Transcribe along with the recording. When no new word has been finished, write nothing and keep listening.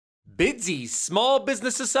Bidsy Small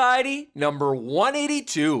Business Society, number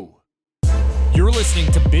 182. You're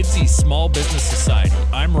listening to Bidsy Small Business Society.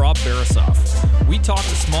 I'm Rob Barasoff. We talk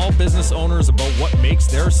to small business owners about what makes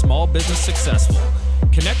their small business successful.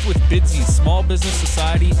 Connect with Bidsy Small Business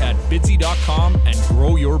Society at bidsy.com and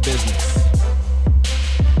grow your business.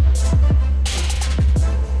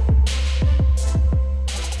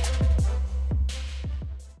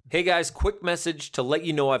 Hey guys, quick message to let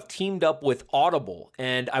you know I've teamed up with Audible,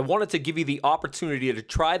 and I wanted to give you the opportunity to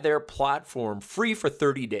try their platform free for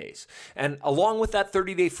 30 days. And along with that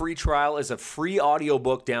 30-day free trial is a free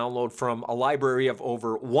audiobook download from a library of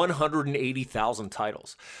over 180,000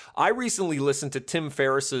 titles. I recently listened to Tim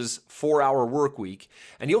Ferriss's 4-Hour Workweek,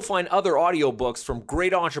 and you'll find other audiobooks from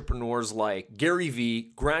great entrepreneurs like Gary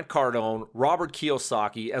Vee, Grant Cardone, Robert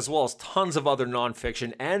Kiyosaki, as well as tons of other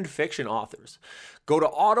nonfiction and fiction authors. Go to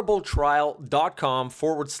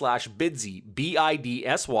audibletrial.com/Bidsy,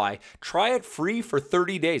 B-I-D-S-Y. Try it free for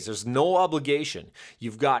 30 days. There's no obligation.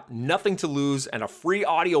 You've got nothing to lose and a free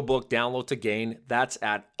audiobook download to gain. That's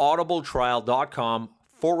at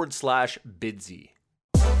audibletrial.com/Bidsy.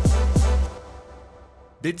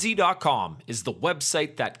 Bidsy.com is the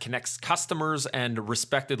website that connects customers and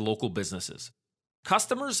respected local businesses.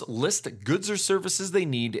 Customers list goods or services they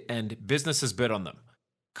need, and businesses bid on them.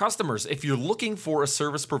 Customers, if you're looking for a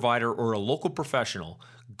service provider or a local professional,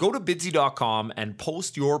 go to bidsy.com and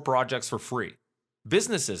post your projects for free.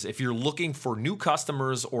 Businesses, if you're looking for new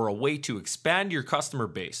customers or a way to expand your customer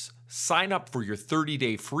base, sign up for your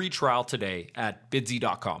 30-day free trial today at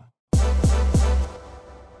bidsy.com.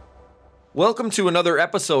 Welcome to another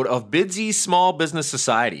episode of Bidsy Small Business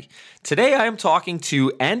Society. Today I am talking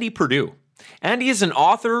to Andy Perdue. Andy is an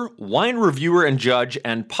author, wine reviewer and judge,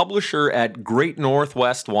 and publisher at Great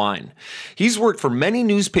Northwest Wine. He's worked for many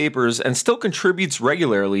newspapers and still contributes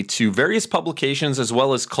regularly to various publications as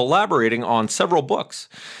well as collaborating on several books.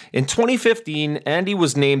 In 2015, Andy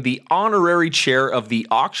was named the Honorary Chair of the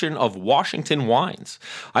Auction of Washington Wines.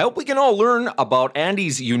 I hope we can all learn about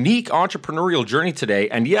Andy's unique entrepreneurial journey today,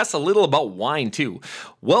 and yes, a little about wine too.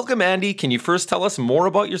 Welcome, Andy. Can you first tell us more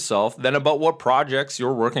about yourself, then about what projects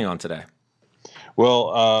you're working on today? Well,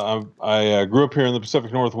 I grew up here in the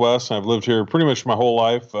Pacific Northwest, and I've lived here pretty much my whole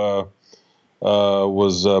life.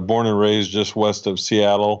 Was born and raised just west of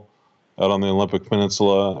Seattle, out on the Olympic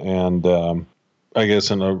Peninsula, and I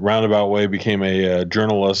guess in a roundabout way became a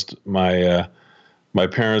journalist. My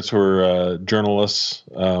parents were journalists.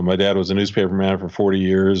 My dad was a newspaperman for 40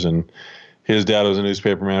 years, and his dad was a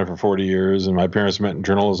newspaperman for 40 years, and my parents met in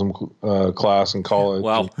journalism class in college.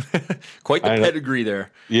 Wow. Quite the pedigree there.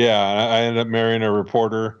 Yeah, I ended up marrying a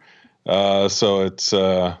reporter. So it's,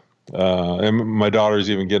 and my daughter's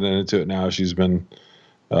even getting into it now. She's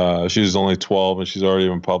only 12 and she's already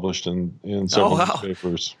been published in several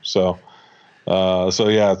newspapers. So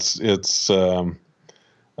yeah, it's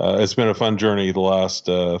been a fun journey the last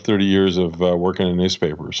 30 years of working in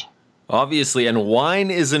newspapers. Obviously, and wine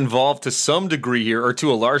is involved to some degree here, or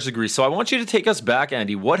to a large degree. So I want you to take us back,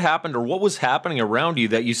 Andy. What happened or what was happening around you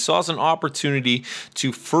that you saw as an opportunity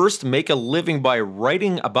to first make a living by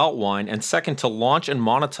writing about wine, and second, to launch and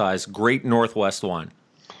monetize Great Northwest Wine?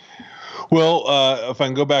 Well, if I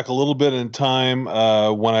can go back a little bit in time,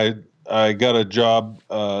 when I got a job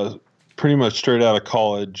pretty much straight out of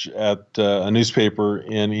college at a newspaper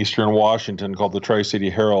in Eastern Washington called the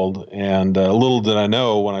Tri-City Herald. And little did I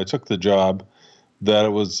know when I took the job that it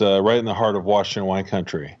was right in the heart of Washington wine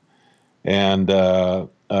country. And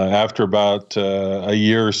after about a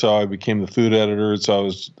year or so, I became the food editor.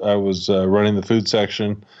 So I was running the food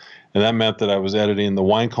section, and that meant that I was editing the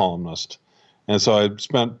wine columnist. And so I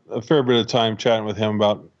spent a fair bit of time chatting with him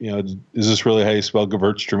about, is this really how you spell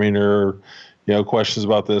Gewürztraminer, or questions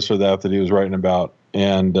about this or that he was writing about.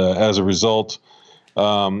 And as a result,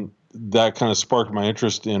 that kind of sparked my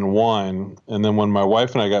interest in wine. And then when my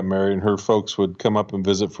wife and I got married and her folks would come up and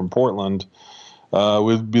visit from Portland,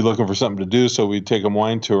 we'd be looking for something to do. So we'd take them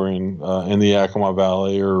wine touring in the Yakima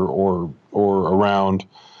Valley or around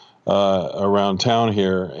town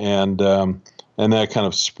here. And that kind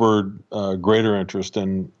of spurred greater interest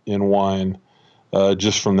in wine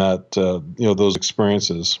just from that, those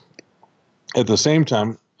experiences. At the same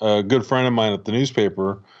time, a good friend of mine at the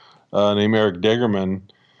newspaper named Eric Degerman,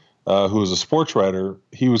 who was a sports writer,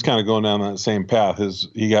 he was kind of going down that same path.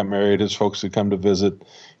 He got married, his folks would come to visit,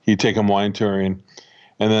 he'd take them wine touring.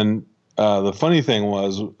 And then the funny thing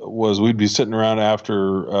was we'd be sitting around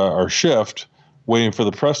after our shift waiting for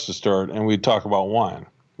the press to start, and we'd talk about wine.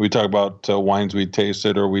 We'd talk about wines we'd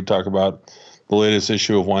tasted, or we'd talk about the latest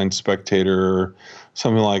issue of Wine Spectator or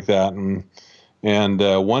something like that. And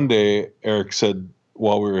one day Eric said,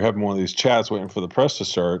 while we were having one of these chats waiting for the press to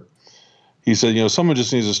start, he said, someone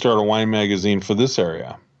just needs to start a wine magazine for this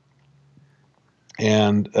area.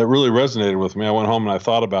 And it really resonated with me. I went home and I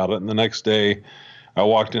thought about it. And the next day I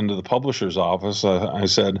walked into the publisher's office. I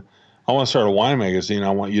said, I want to start a wine magazine. I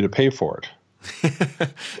want you to pay for it.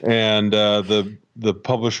 And the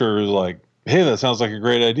publisher was like, hey, that sounds like a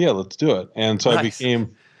great idea. Let's do it. And so I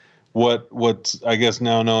became what's I guess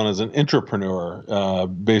now known as an entrepreneur,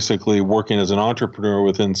 basically working as an entrepreneur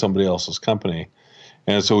within somebody else's company.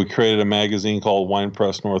 And so we created a magazine called Wine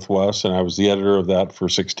Press Northwest, and I was the editor of that for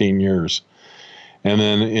 16 years. And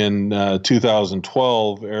then in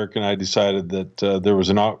 2012, Eric and I decided that there was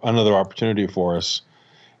another opportunity for us.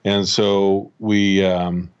 And so we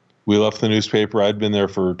left the newspaper. I'd been there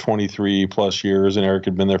for 23 plus years, and Eric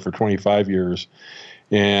had been there for 25 years.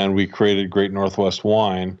 And we created Great Northwest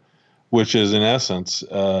Wine, which is in essence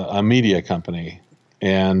a media company.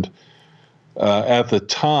 And at the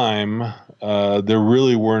time, there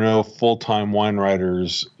really were no full-time wine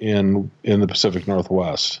writers in the Pacific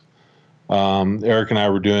Northwest. Eric and I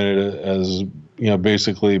were doing it as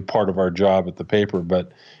basically part of our job at the paper.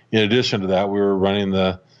 But in addition to that, we were running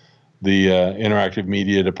the interactive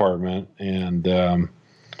media department and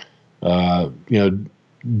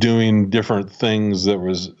doing different things that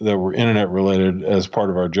were internet related as part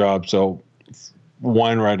of our job. So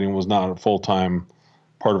wine writing was not a full-time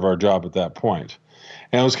part of our job at that point.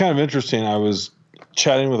 And it was kind of interesting. I was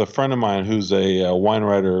chatting with a friend of mine who's a wine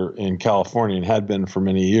writer in California and had been for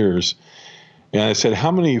many years. And I said,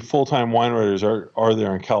 how many full-time wine writers are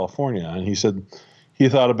there in California? And he said, he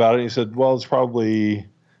thought about it. He said, well, it's probably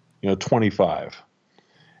 25.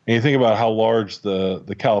 And you think about how large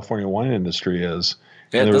the California wine industry is.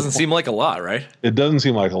 Yeah, it doesn't seem like a lot, right? It doesn't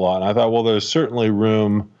seem like a lot. And I thought, well, there's certainly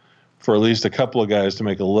room for at least a couple of guys to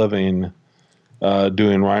make a living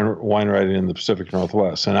doing wine writing in the Pacific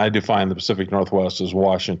Northwest. And I define the Pacific Northwest as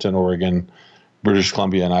Washington, Oregon, British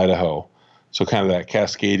Columbia, and Idaho. So kind of that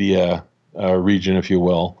Cascadia region, if you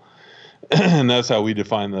will. And that's how we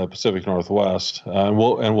define the Pacific Northwest. And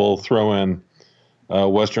we'll throw in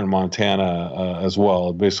western Montana as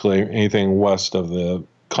well. Basically anything west of the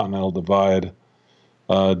Continental Divide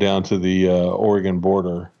down to the Oregon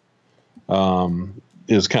border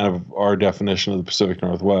is kind of our definition of the Pacific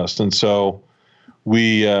Northwest. And so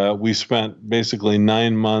we spent basically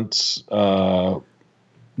 9 months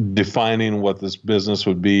defining what this business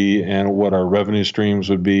would be and what our revenue streams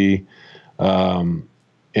would be. And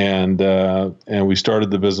we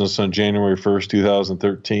started the business on January 1st,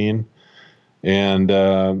 2013, and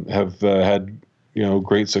have had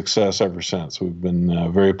great success ever since. We've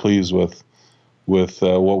been very pleased with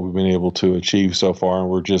what we've been able to achieve so far, and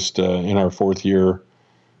we're just in our fourth year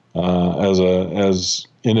as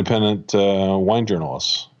independent wine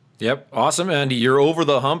journalists. Yep. Awesome, Andy. You're over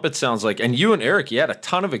the hump, it sounds like. And you and Eric, you had a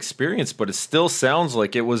ton of experience, but it still sounds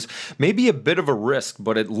like it was maybe a bit of a risk,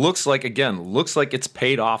 but it looks like it's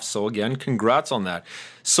paid off. So again, congrats on that.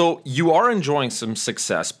 So you are enjoying some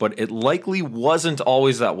success, but it likely wasn't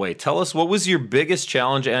always that way. Tell us, what was your biggest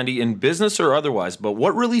challenge, Andy, in business or otherwise, but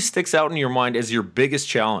what really sticks out in your mind as your biggest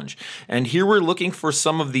challenge? And here we're looking for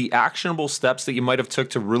some of the actionable steps that you might have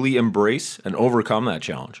took to really embrace and overcome that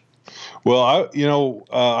challenge. Well,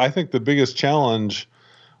 I think the biggest challenge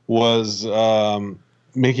was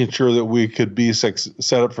making sure that we could be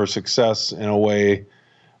set up for success in a way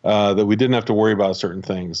that we didn't have to worry about certain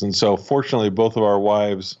things. And so, fortunately, both of our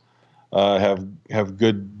wives have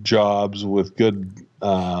good jobs with good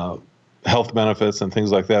health benefits and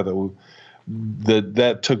things like that.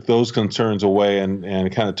 That took those concerns away and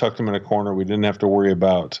kind of tucked them in a corner. We didn't have to worry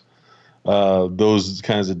about those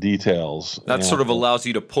kinds of details. That sort of allows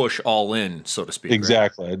you to push all in, so to speak.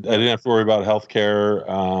 Exactly. Right? I didn't have to worry about healthcare.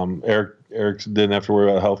 Eric didn't have to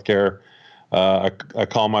worry about healthcare. I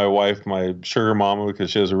call my wife my sugar mama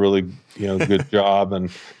because she has a really good job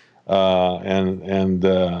and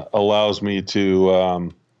allows me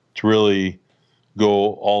to really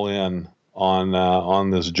go all in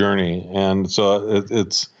on this journey. And so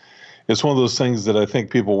it's one of those things that I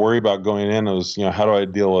think people worry about going in. Is how do I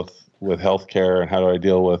deal with healthcare and how do I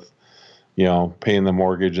deal with paying the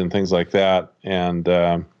mortgage and things like that, and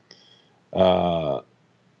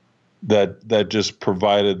that just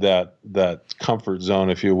provided that comfort zone,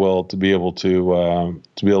 if you will, to be able to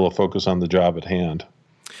focus on the job at hand.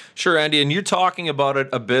 Sure, Andy, and you're talking about it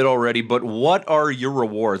a bit already, but what are your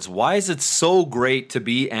rewards? Why is it so great to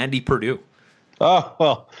be Andy Perdue?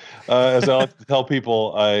 Well, as I like to tell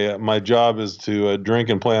people, my job is to drink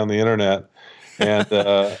and play on the internet. And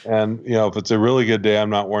if it's a really good day, I'm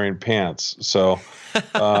not wearing pants. So,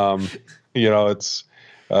 it's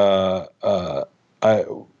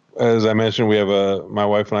as I mentioned, my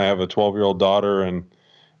wife and I have a 12-year-old daughter, and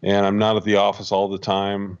I'm not at the office all the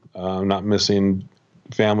time. I'm not missing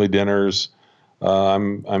family dinners.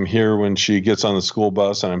 I'm here when she gets on the school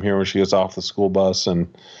bus, and I'm here when she gets off the school bus, and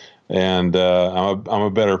I'm a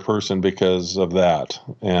better person because of that.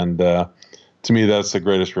 And to me, that's the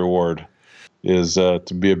greatest reward, is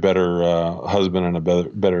to be a better husband and a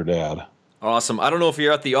better dad. Awesome. I don't know if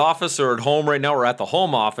you're at the office or at home right now or at the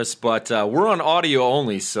home office, but we're on audio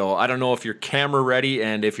only, so I don't know if you're camera ready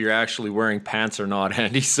and if you're actually wearing pants or not,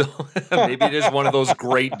 Andy. So maybe it is one of those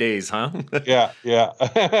great days, huh? Yeah.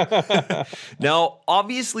 Now,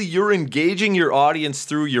 obviously, you're engaging your audience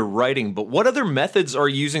through your writing, but what other methods are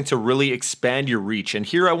you using to really expand your reach? And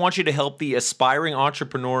here I want you to help the aspiring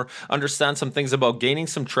entrepreneur understand some things about gaining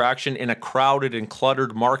some traction in a crowded and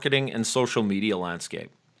cluttered marketing and social media landscape.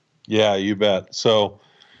 Yeah, you bet. So,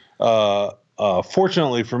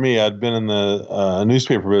 fortunately for me, I'd been in the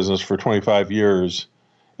newspaper business for 25 years,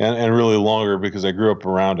 and really longer because I grew up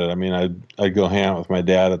around it. I mean, I'd go hang out with my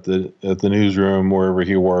dad at the newsroom wherever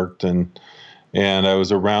he worked, and I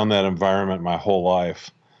was around that environment my whole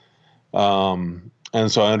life. And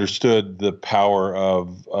so I understood the power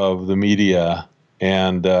of the media,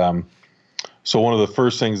 and so one of the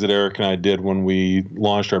first things that Eric and I did when we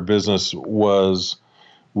launched our business was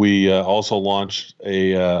we also launched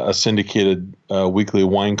a syndicated weekly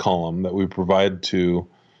wine column that we provide to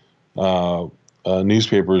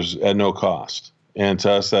newspapers at no cost. And to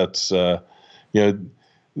us, that's there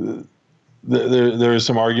are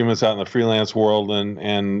some arguments out in the freelance world and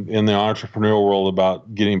in the entrepreneurial world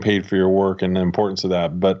about getting paid for your work and the importance of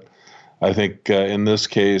that. But I think in this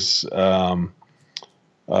case, looking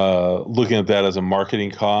at that as a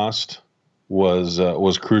marketing cost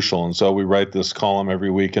was crucial. And so we write this column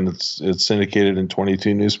every week, and it's syndicated in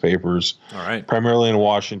 22 newspapers, all right, primarily in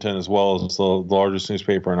Washington, as well as the largest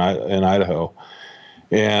newspaper in Idaho.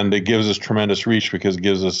 And it gives us tremendous reach because it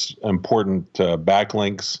gives us important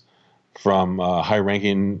backlinks from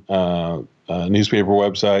high-ranking newspaper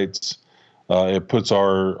websites. It puts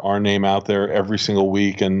our name out there every single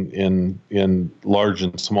week in large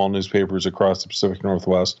and small newspapers across the Pacific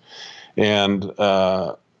Northwest, and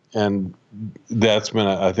that's been,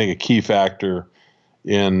 I think, a key factor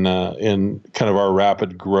in kind of our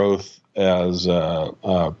rapid growth as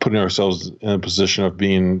putting ourselves in a position of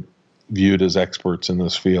being viewed as experts in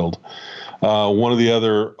this field. One of the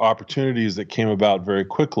other opportunities that came about very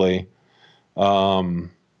quickly, and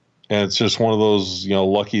it's just one of those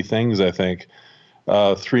lucky things, I think.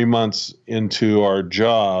 3 months into our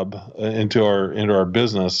job, into our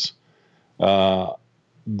business,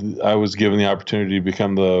 I was given the opportunity to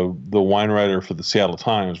become the wine writer for the Seattle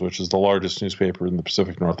Times, which is the largest newspaper in the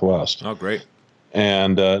Pacific Northwest. Oh, great.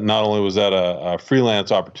 And not only was that a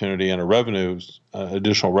freelance opportunity and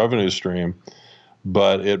additional revenue stream,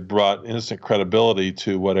 but it brought instant credibility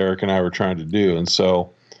to what Eric and I were trying to do. And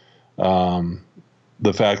so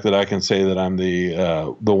the fact that I can say that I'm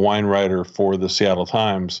the wine writer for the Seattle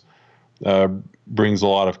Times brings a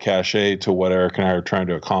lot of cachet to what Eric and I are trying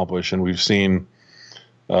to accomplish. And we've seen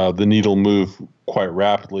the needle move quite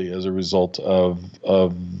rapidly as a result of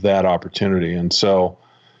that opportunity. And so,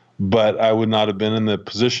 but I would not have been in the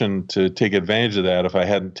position to take advantage of that if I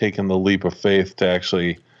hadn't taken the leap of faith to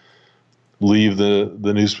actually leave the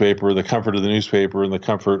newspaper, the comfort of the newspaper, and the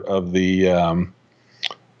comfort of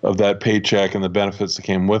of that paycheck and the benefits that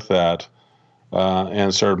came with that,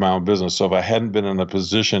 and started my own business. So if I hadn't been in a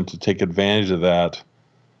position to take advantage of that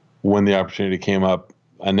when the opportunity came up,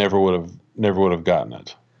 I never would have gotten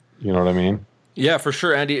it. You know what I mean? Yeah, for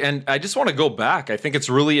sure, Andy. And I just want to go back. I think it's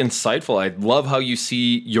really insightful. I love how you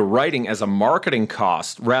see your writing as a marketing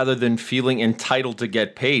cost rather than feeling entitled to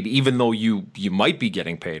get paid, even though you might be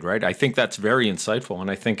getting paid, right? I think that's very insightful. And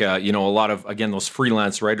I think, a lot of, again, those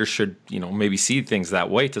freelance writers should, maybe see things that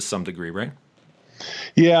way to some degree, right?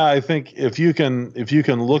 Yeah, I think if you can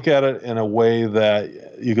look at it in a way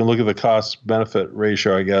that you can look at the cost benefit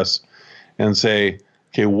ratio, I guess, and say,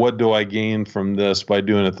 okay, what do I gain from this by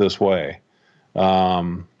doing it this way?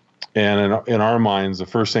 And in our minds, the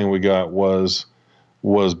first thing we got was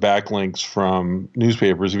backlinks from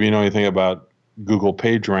newspapers. If you know anything about Google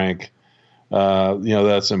PageRank,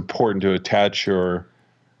 that's important to attach your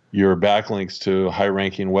backlinks to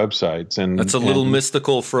high-ranking websites. And that's a little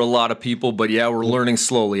mystical for a lot of people, but yeah, we're learning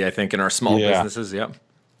slowly, I think, in our small businesses. Yeah.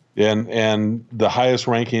 And the highest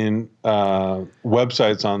ranking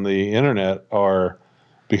websites on the internet are,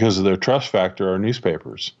 because of their trust factor, are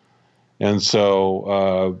newspapers. And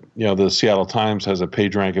so, the Seattle Times has a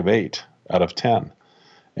page rank of 8 out of 10.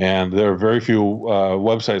 And there are very few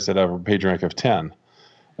websites that have a page rank of 10.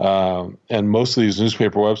 And most of these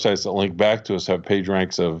newspaper websites that link back to us have page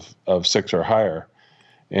ranks of 6 or higher.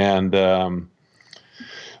 And there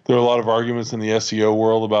are a lot of arguments in the SEO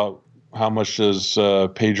world about how much does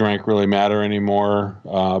page rank really matter anymore.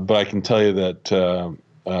 But I can tell you that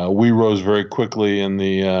we rose very quickly in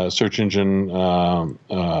the search engine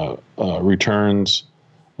returns,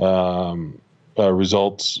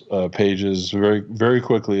 results pages very, very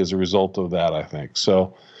quickly as a result of that, I think.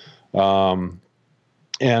 So, and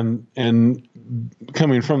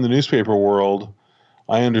coming from the newspaper world,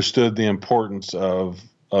 I understood the importance of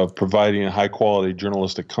providing high quality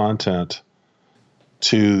journalistic content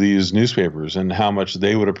to these newspapers and how much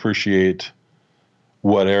they would appreciate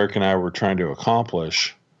what Eric and I were trying to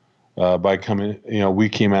accomplish by coming. We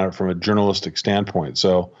came at it from a journalistic standpoint,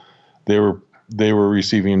 so they were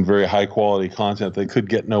receiving very high quality content they could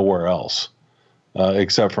get nowhere else,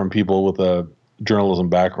 except from people with a journalism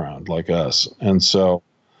background like us. And so,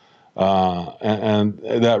 and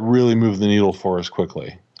that really moved the needle for us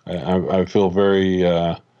quickly. I feel very,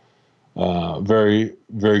 very,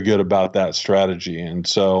 very good about that strategy. And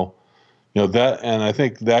so, and I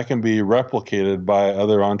think that can be replicated by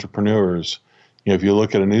other entrepreneurs. If you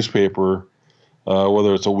look at a newspaper,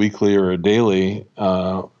 whether it's a weekly or a daily,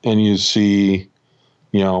 and you see,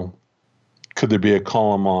 could there be a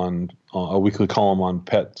column on a weekly column on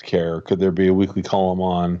pet care? Could there be a weekly column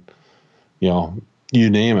on, you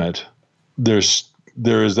name it? There is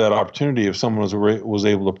that opportunity if someone was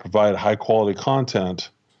able to provide high quality content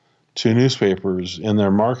to newspapers in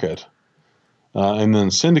their market, and then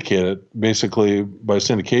syndicate it. Basically, by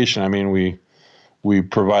syndication, I mean we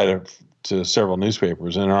provide it to several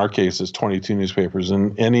newspapers. In our case, it's 22 newspapers,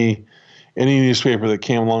 and any newspaper that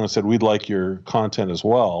came along and said we'd like your content as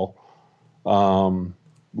well,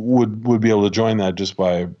 would be able to join that just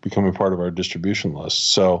by becoming part of our distribution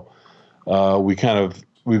list. So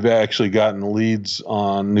we've actually gotten leads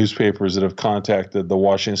on newspapers that have contacted the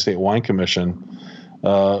Washington State Wine Commission,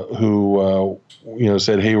 who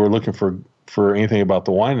said, hey, we're looking for anything about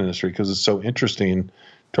the wine industry because it's so interesting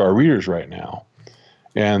to our readers right now.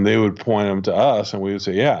 And they would point them to us, and we would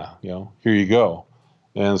say, yeah, here you go.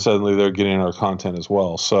 And suddenly they're getting our content as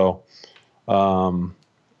well. So,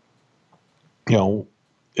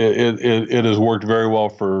 it has worked very well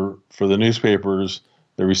for the newspapers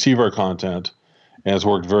that receive our content, and it's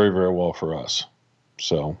worked very, very well for us.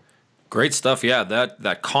 So. Great stuff. Yeah,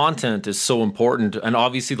 that content is so important. And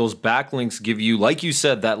obviously those backlinks give you, like you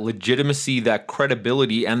said, that legitimacy, that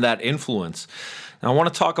credibility, and that influence. Now, I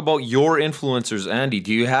want to talk about your influencers, Andy.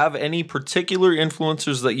 Do you have any particular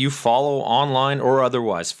influencers that you follow online or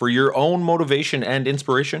otherwise for your own motivation and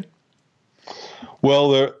inspiration?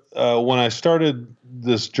 Well, when I started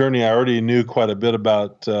this journey, I already knew quite a bit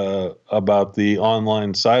about the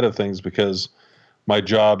online side of things because one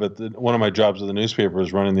of my jobs at the newspaper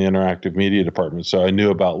is running the interactive media department. So I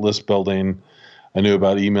knew about list building, I knew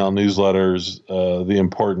about email newsletters, the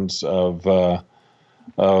importance of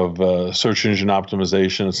search engine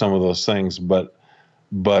optimization and some of those things. But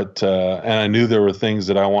and I knew there were things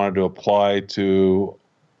that I wanted to apply to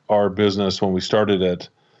our business when we started it,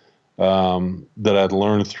 that I'd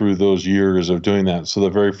learned through those years of doing that. So the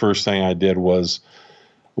very first thing I did was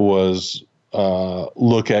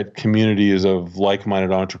look at communities of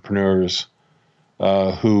like-minded entrepreneurs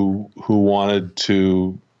who wanted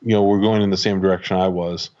to, were going in the same direction I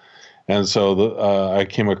was. And so I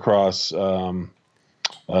came across Corbett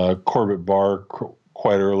Barr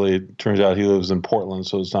quite early. It turns out he lives in Portland,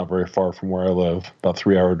 so it's not very far from where I live, about a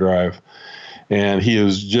 3-hour drive. And he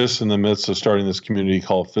was just in the midst of starting this community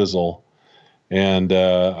called Fizzle. And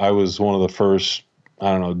I was one of the first,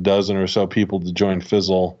 dozen or so people to join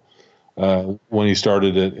Fizzle when he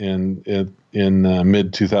started it in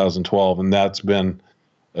mid 2012. And that's been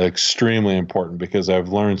extremely important because I've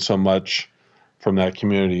learned so much from that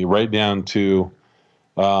community, right down to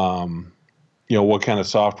what kind of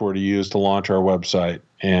software to use to launch our website,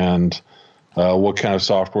 and what kind of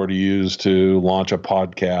software to use to launch a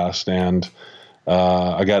podcast. And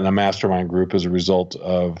I got in a mastermind group as a result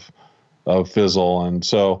of Fizzle, and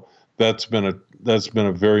so that's been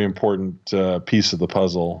a very important piece of the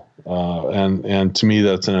puzzle. And to me,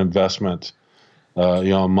 that's an investment,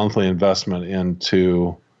 a monthly investment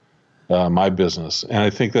into my business. And I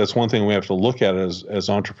think that's one thing we have to look at as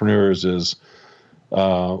entrepreneurs is,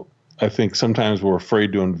 I think sometimes we're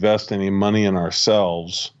afraid to invest any money in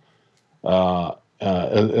ourselves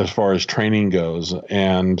as far as training goes.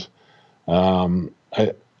 And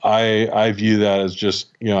I view that as just,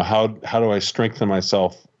 how do I strengthen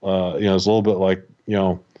myself? It's a little bit like,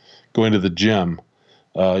 going to the gym.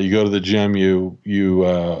 You go to the gym, you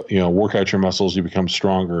work out your muscles, you become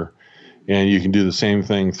stronger, and you can do the same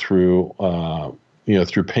thing through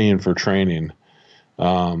through paying for training.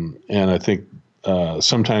 And I think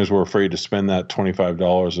sometimes we're afraid to spend that $25,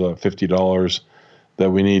 $50 that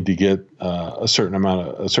we need to get a certain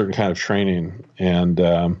kind of training. And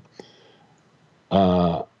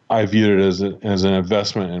I viewed it as an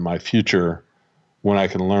investment in my future when I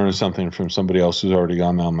can learn something from somebody else who's already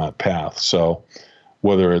gone down that path. So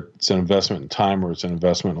whether it's an investment in time or it's an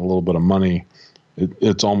investment in a little bit of money,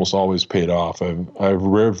 it's almost always paid off. I've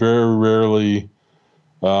very rarely,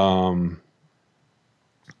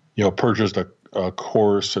 purchased a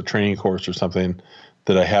training course or something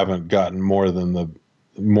that I haven't gotten more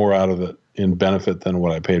out of it in benefit than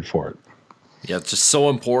what I paid for it. Yeah, it's just so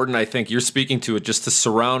important. I think you're speaking to it, just to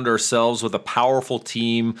surround ourselves with a powerful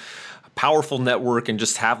team, a powerful network, and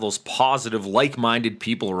just have those positive, like-minded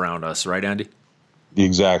people around us, right, Andy?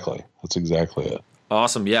 Exactly. That's exactly it.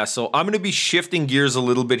 Awesome. Yeah. So I'm going to be shifting gears a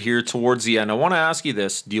little bit here towards the end. I want to ask you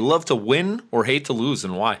this. Do you love to win or hate to lose,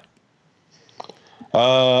 and why?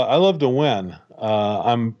 I love to win.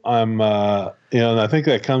 And I think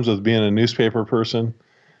that comes with being a newspaper person.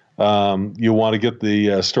 You want to get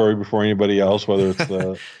the story before anybody else, whether it's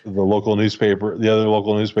the local newspaper, the other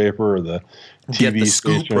local newspaper, or the TV get the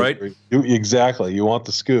scoop, station. Right? Exactly. You want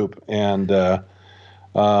the scoop. And I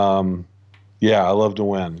love to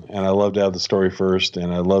win, and I love to have the story first,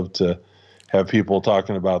 and I love to have people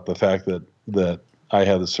talking about the fact that I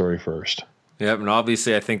had the story first. Yep, and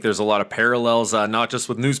obviously I think there's a lot of parallels, not just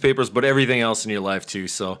with newspapers, but everything else in your life too.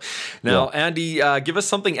 So now, Andy, give us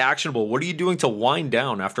something actionable. What are you doing to wind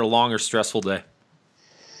down after a long or stressful day?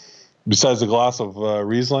 Besides a glass of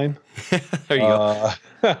Riesling? There you go.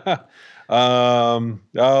 What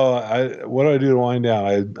do I do to wind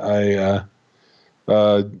down? I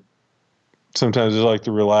sometimes I like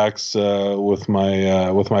to relax with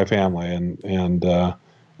my family,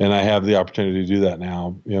 and I have the opportunity to do that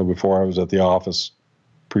now. Before I was at the office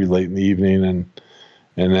pretty late in the evening,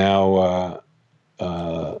 and now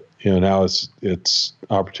now it's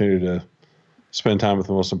opportunity to spend time with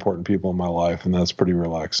the most important people in my life, and that's pretty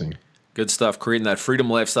relaxing. Good stuff. Creating that freedom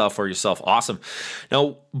lifestyle for yourself. Awesome.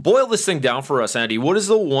 Now, boil this thing down for us, Andy. What is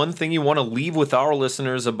the one thing you want to leave with our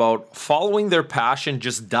listeners about following their passion,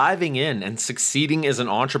 just diving in and succeeding as an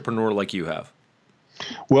entrepreneur like you have?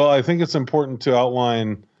 Well, I think it's important to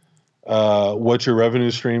outline what your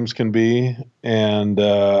revenue streams can be, and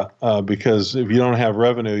because if you don't have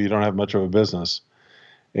revenue, you don't have much of a business.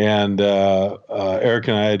 And Eric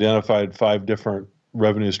and I identified 5 different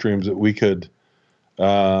revenue streams that we could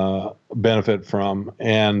benefit from.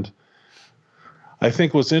 And I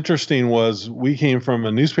think what's interesting was we came from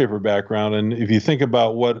a newspaper background, and if you think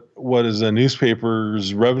about what is a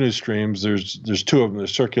newspaper's revenue streams, there's 2 of them.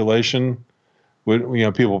 There's circulation,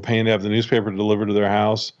 people paying to have the newspaper delivered to their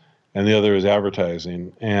house, and the other is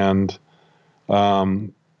advertising. And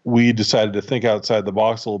we decided to think outside the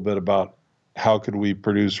box a little bit about how could we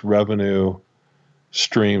produce revenue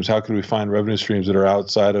streams, how could we find revenue streams that are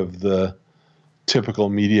outside of the typical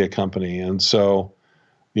media company. And so,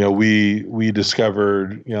 we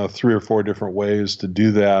discovered, 3 or 4 different ways to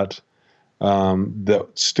do that, that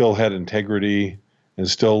still had integrity and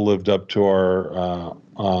still lived up to our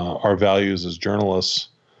values as journalists.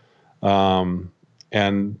 And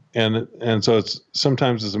so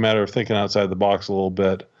sometimes it's a matter of thinking outside the box a little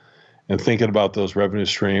bit and thinking about those revenue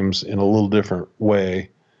streams in a little different way.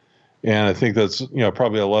 And I think that's,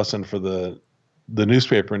 probably a lesson for the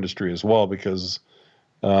newspaper industry as well, because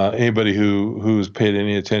anybody who's paid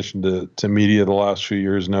any attention to media the last few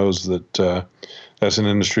years knows that that's an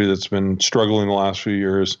industry that's been struggling the last few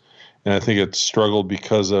years. And I think it's struggled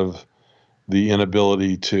because of the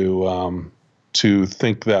inability to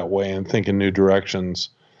think that way and think in new directions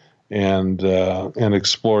and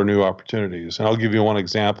explore new opportunities. And I'll give you one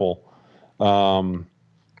example. I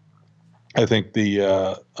think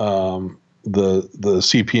the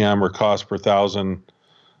CPM, or cost per thousand,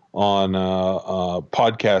 on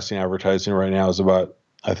podcasting advertising right now is about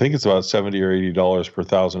 $70 or $80 per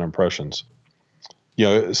thousand impressions.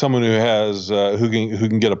 Someone who has who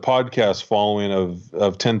can get a podcast following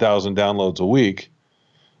of 10,000 downloads a week,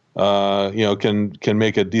 can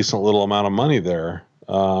make a decent little amount of money there.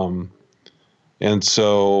 And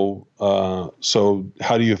so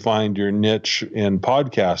how do you find your niche in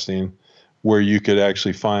podcasting where you could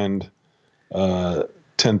actually find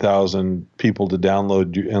 10,000 people to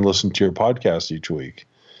download and listen to your podcast each week?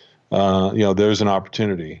 There's an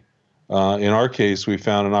opportunity. In our case, we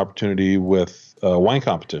found an opportunity with wine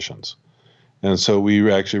competitions. And so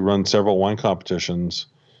we actually run several wine competitions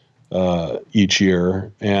each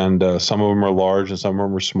year, and some of them are large, and some of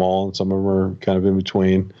them are small, and some of them are kind of in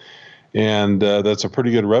between. And that's a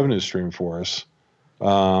pretty good revenue stream for us.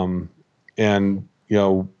 And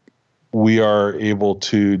we are able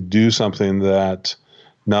to do something that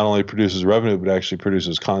not only produces revenue but actually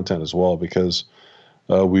produces content as well, because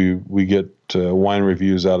we get wine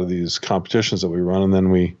reviews out of these competitions that we run, and then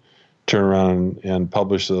we turn around and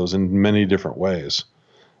publish those in many different ways.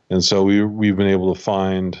 And so we've been able to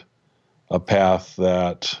find a path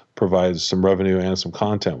that provides some revenue and some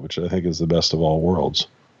content, which I think is the best of all worlds.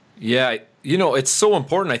 Yeah, it's so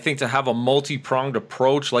important, I think, to have a multi-pronged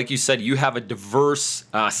approach. Like you said, you have a diverse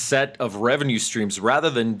set of revenue streams rather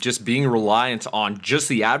than just being reliant on just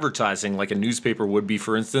the advertising like a newspaper would be,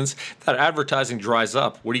 for instance. That advertising dries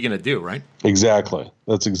up. What are you going to do, right? Exactly.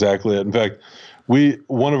 That's exactly it. In fact,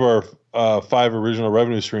 one of our 5 original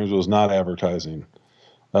revenue streams was not advertising.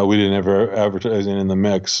 We didn't have advertising in the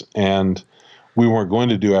mix, and we weren't going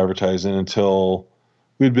to do advertising until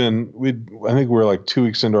I think we were like 2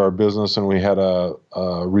 weeks into our business, and we had a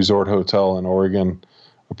resort hotel in Oregon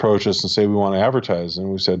approach us and say, we want to advertise. And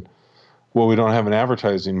we said, well, we don't have an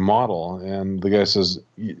advertising model. And the guy says,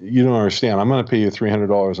 you don't understand. I'm going to pay you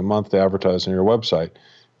 $300 a month to advertise on your website.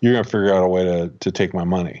 You're going to figure out a way to take my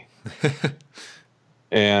money.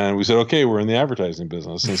 And we said, okay, we're in the advertising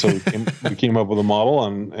business. And so we came up with a model,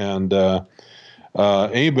 and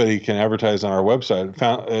anybody can advertise on our website.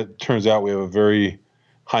 It turns out we have a very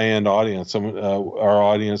high-end audience. Our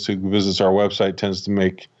audience who visits our website tends to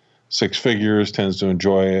make 6 figures, tends to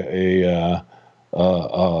enjoy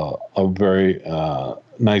a very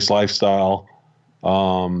nice lifestyle.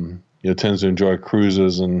 Tends to enjoy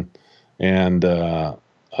cruises and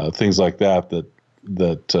things like that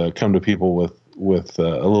come to people with a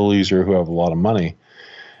little easier who have a lot of money.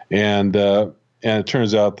 And it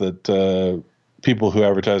turns out that people who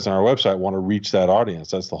advertise on our website want to reach that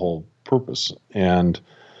audience. That's the whole purpose. And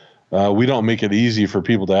we don't make it easy for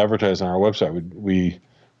people to advertise on our website. We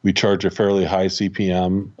charge a fairly high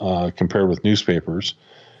CPM compared with newspapers.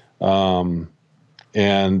 And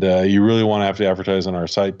you really want to have to advertise on our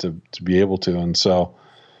site to be able to. And so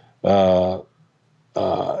as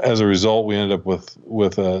a result, we ended up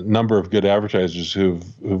with a number of good advertisers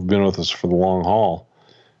who've been with us for the long haul.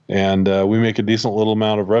 And we make a decent little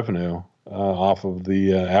amount of revenue off of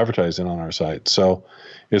the advertising on our site. So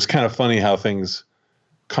it's kind of funny how things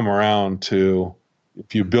come around to,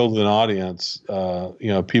 if you build an audience,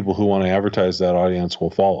 people who want to advertise that audience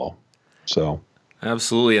will follow. So.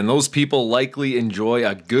 Absolutely. And those people likely enjoy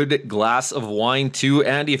a good glass of wine too.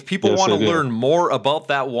 Andy, if people want to learn more about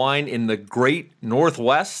that wine in the Great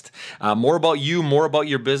Northwest, more about you, more about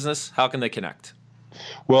your business, how can they connect?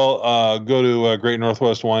 Well, go to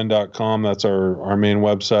greatnorthwestwine.com. That's our main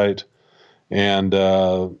website. And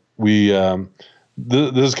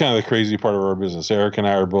this is kind of the crazy part of our business. Eric and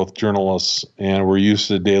I are both journalists, and we're used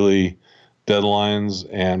to daily deadlines,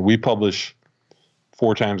 and we publish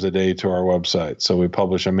 4 times a day to our website. So we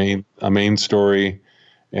publish a main story,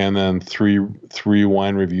 and then three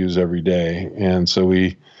wine reviews every day. And so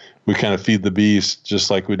we kind of feed the beast,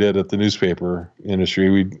 just like we did at the newspaper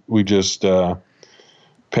industry. We just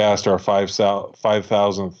passed our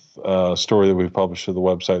 5,000th story that we've published to the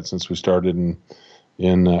website since we started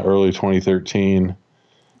in early 2013.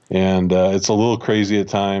 And it's a little crazy at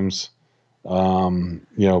times,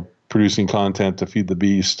 producing content to feed the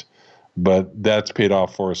beast. But that's paid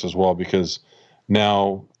off for us as well, because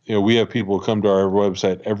now we have people who come to our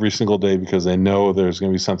website every single day because they know there's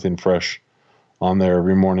going to be something fresh on there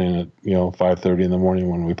every morning at 5:30 in the morning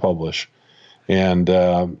when we publish, and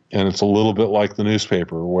it's a little bit like the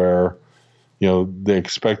newspaper where they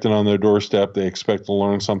expect it on their doorstep. They expect to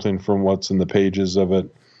learn something from what's in the pages of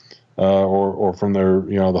it, or from their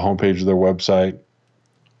the homepage of their website.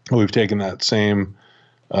 We've taken that same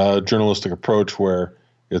journalistic approach where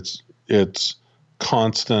it's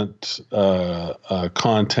constant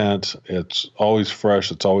content. It's always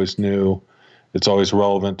fresh. It's always new. It's always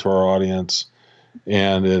relevant to our audience,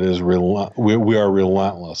 and it is we are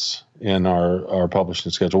relentless in our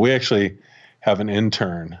publishing schedule. We actually have an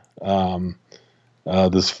intern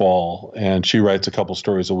this fall, and she writes a couple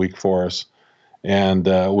stories a week for us, and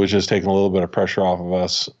which has taken a little bit of pressure off of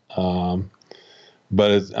us.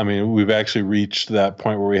 But we've actually reached that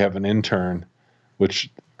point where we have an intern, which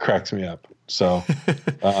cracks me up. So,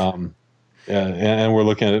 and we're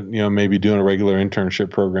looking at maybe doing a regular internship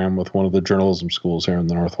program with one of the journalism schools here in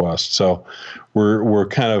the Northwest. So, we're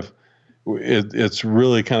kind of it's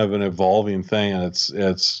really kind of an evolving thing, and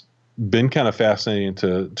it's been kind of fascinating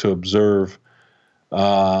to observe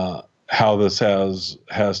how this has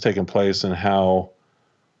taken place and how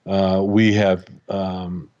we have,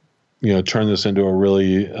 turned this into a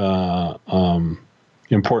really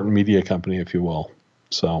important media company, if you will.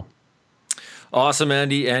 So. Awesome,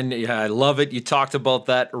 Andy. And yeah, I love it. You talked about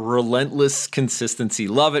that relentless consistency.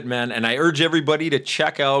 Love it, man. And I urge everybody to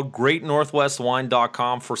check out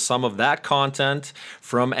greatnorthwestwine.com for some of that content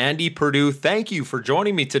from Andy Perdue. Thank you for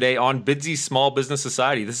joining me today on Bidsy Small Business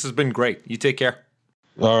Society. This has been great. You take care.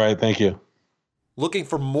 All right. Thank you. Looking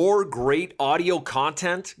for more great audio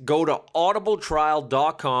content? Go to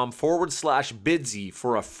audibletrial.com/Bidsy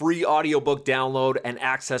for a free audiobook download and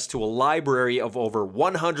access to a library of over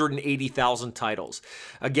 180,000 titles.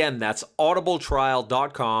 Again, that's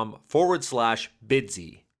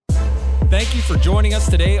audibletrial.com/Bidsy. Thank you for joining us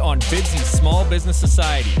today on Bidsy Small Business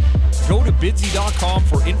Society. Go to bidsy.com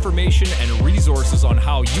for information and resources on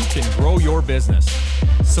how you can grow your business.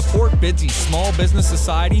 Support Bidsy Small Business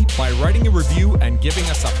Society by writing a review and giving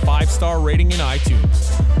us a 5-star rating in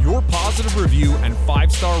iTunes. Your positive review and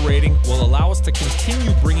 5-star rating will allow us to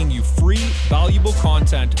continue bringing you free, valuable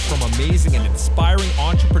content from amazing and inspiring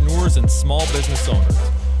entrepreneurs and small business owners.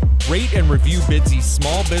 Rate and review Bidsy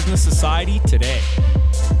Small Business Society today.